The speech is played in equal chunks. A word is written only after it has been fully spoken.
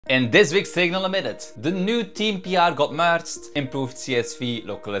In this week's Signal Emitted, the new Team PR got merged, improved CSV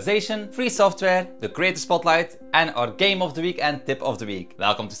localization, free software, the Creator Spotlight, and our Game of the Week and Tip of the Week.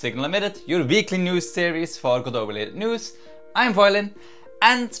 Welcome to Signal Emitted, your weekly news series for Godot related news. I'm Voylin,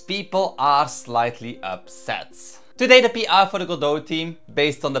 and people are slightly upset. Today the PR for the Godot team,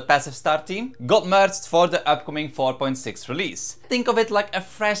 based on the passive start team, got merged for the upcoming 4.6 release. Think of it like a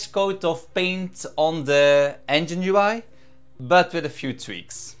fresh coat of paint on the engine UI, but with a few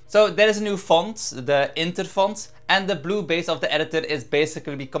tweaks. So there is a new font, the Inter font, and the blue base of the editor is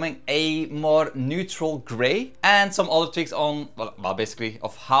basically becoming a more neutral gray, and some other tweaks on, well basically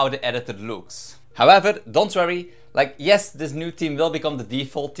of how the editor looks. However, don't worry, yes, this new team will become the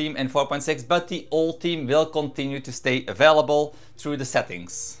default team in 4.6, but the old team will continue to stay available through the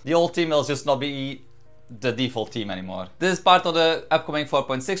settings. The old team will just not be the default team anymore. This is part of the upcoming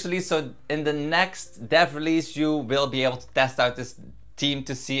 4.6 release, so in the next dev release you will be able to test out this team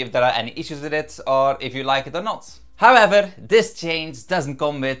to see if there are any issues with it or if you like it or not. However, this change doesn't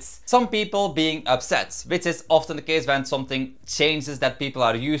come with some people being upset, which is often the case when something changes that people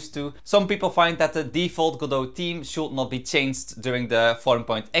are used to. Some people find that the default Godot team should not be changed during the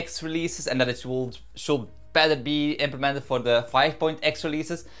 4.x releases and that it should better be implemented for the 5.x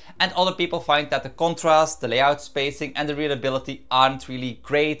releases, and other people find that the contrast, the layout spacing and the readability aren't really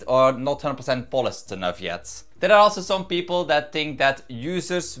great or not 100% polished enough yet. There are also some people that think that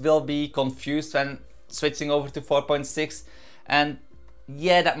users will be confused when switching over to 4.6, and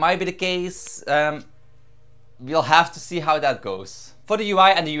yeah, that might be the case. We'll have to see how that goes. For the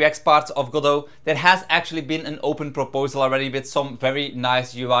UI and the UX parts of Godot, there has actually been an open proposal already with some very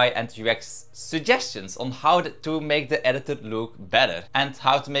nice UI and UX suggestions on how to make the editor look better and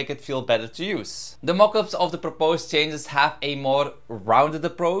how to make it feel better to use. The mockups of the proposed changes have a more rounded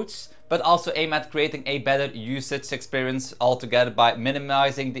approach, but also aim at creating a better usage experience altogether by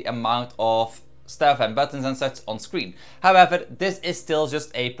minimizing the amount of stuff and buttons and such on screen. However, this is still just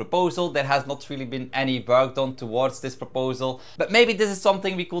a proposal. There has not really been any work done towards this proposal, but maybe this is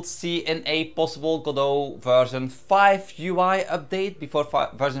something we could see in a possible Godot version 5 UI update before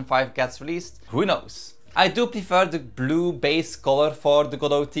version 5 gets released. Who knows? I do prefer the blue base color for the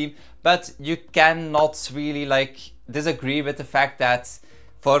Godot team, but you cannot really disagree with the fact that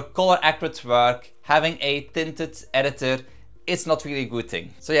for color accurate work, having a tinted editor it's not really a good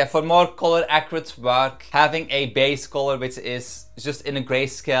thing. So yeah, for more color accurate work, having a base color which is just in a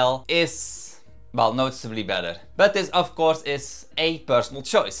grayscale is, well, noticeably better. But this of course is a personal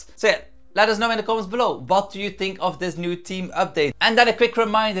choice. So yeah, let us know in the comments below, what do you think of this new team update? And then a quick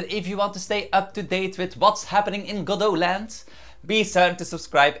reminder, if you want to stay up to date with what's happening in Godot land, be certain to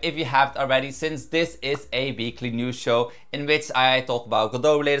subscribe if you haven't already, since this is a weekly news show in which I talk about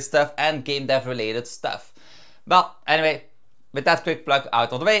Godot related stuff and game dev related stuff. Well, anyway, with that quick plug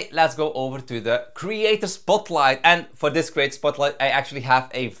out of the way, let's go over to the Creator Spotlight. And for this Creator Spotlight, I actually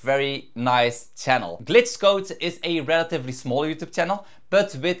have a very nice channel. Glitch Code is a relatively small YouTube channel,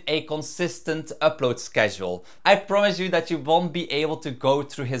 but with a consistent upload schedule. I promise you that you won't be able to go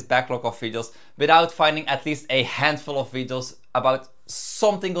through his backlog of videos without finding at least a handful of videos about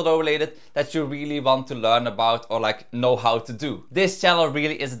something Godot related that you really want to learn about or know how to do. This channel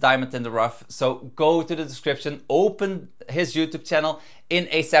really is a diamond in the rough, so go to the description, open his YouTube channel in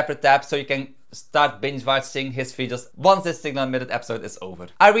a separate tab so you can start binge watching his videos once this Signal Emitted episode is over.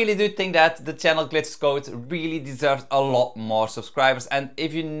 I really do think that the channel Glitch Code really deserves a lot more subscribers, and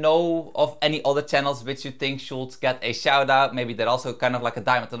if you know of any other channels which you think should get a shout out, maybe they're also kind of like a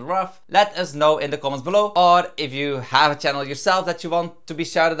diamond in the rough, let us know in the comments below. Or if you have a channel yourself that you want to be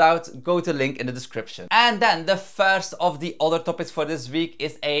shouted out, go to the link in the description. And then the first of the other topics for this week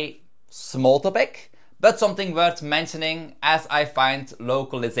is a small topic, but something worth mentioning, as I find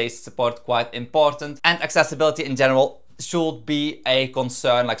localization support quite important and accessibility in general should be a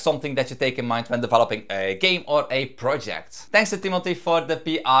concern, something that you take in mind when developing a game or a project. Thanks to Timothy for the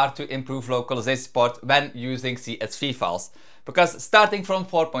PR to improve localization support when using CSV files, because starting from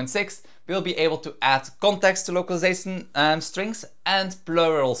 4.6 we'll be able to add context to localization strings and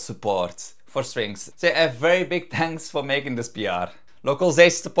plural support for strings. So a very big thanks for making this PR.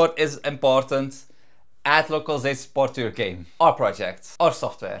 Localization support is important. Add localization support to your game or project or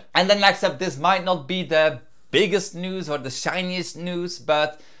software. And then next up, this might not be the biggest news or the shiniest news,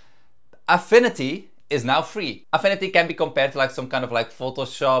 but Affinity is now free. Affinity can be compared to some kind of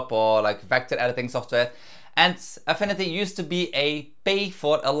Photoshop or vector editing software. And Affinity used to be a pay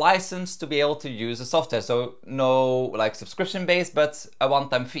for a license to be able to use the software. So no subscription based, but a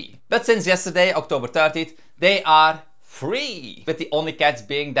one-time fee. But since yesterday, October 30th, they are free. With the only catch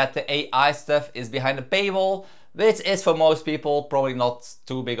being that the AI stuff is behind a paywall, which is for most people probably not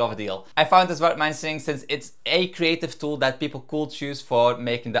too big of a deal. I found this worth mentioning since it's a creative tool that people could choose for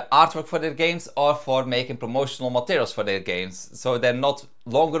making the artwork for their games or for making promotional materials for their games, so they're not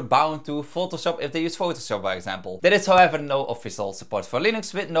longer bound to Photoshop if they use Photoshop, for example. There is however no official support for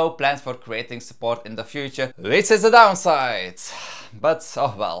Linux, with no plans for creating support in the future, which is a downside. But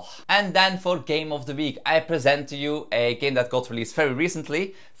oh well. And then for Game of the Week, I present to you a game that got released very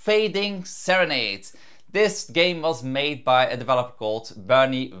recently, Fading Serenades. This game was made by a developer called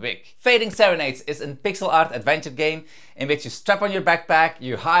Bernie Wick. Fading Serenades is a pixel art adventure game in which you strap on your backpack,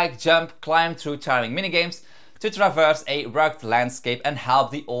 you hike, jump, climb through charming minigames to traverse a rugged landscape and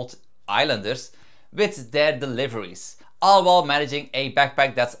help the old islanders with their deliveries, all while managing a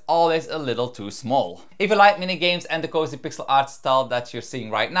backpack that's always a little too small. If you like minigames and the cozy pixel art style that you're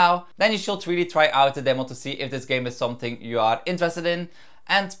seeing right now, then you should really try out the demo to see if this game is something you are interested in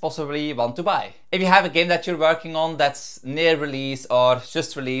and possibly want to buy. If you have a game that you're working on that's near release or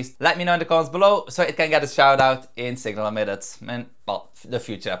just released, let me know in the comments below so it can get a shout out in Signal Emitted and, well, the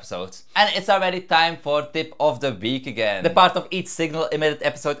future episodes. And it's already time for Tip of the Week again. The part of each Signal Emitted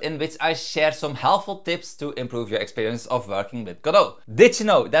episode in which I share some helpful tips to improve your experience of working with Godot. Did you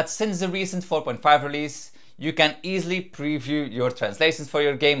know that since the recent 4.5 release, you can easily preview your translations for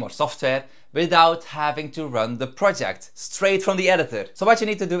your game or software without having to run the project straight from the editor? So what you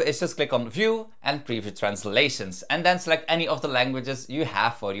need to do is just click on View and Preview Translations and then select any of the languages you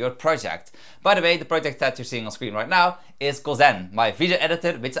have for your project. By the way, the project that you're seeing on screen right now is Godot, my video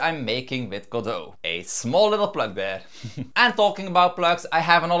editor which I'm making with Godot. A small little plug there. And talking about plugs, I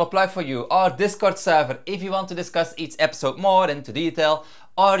have another plug for you, our Discord server. If you want to discuss each episode more into detail,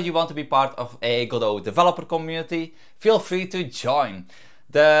 or you want to be part of a Godot developer community, feel free to join.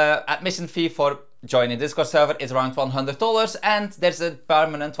 The admission fee for joining Discord server is around $100 and there's a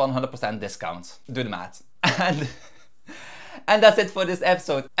permanent 100% discount. Do the math. And that's it for this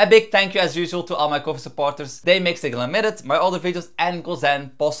episode. A big thank you as usual to all my Ko-fi supporters. They make Signal Emitted, my other videos and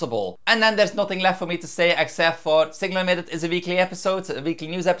Godot possible. And then there's nothing left for me to say except for Signal Emitted is a weekly episode, a weekly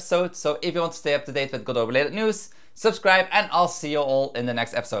news episode. So if you want to stay up to date with Godot related news, subscribe and I'll see you all in the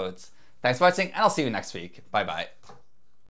next episode. Thanks for watching and I'll see you next week. Bye bye.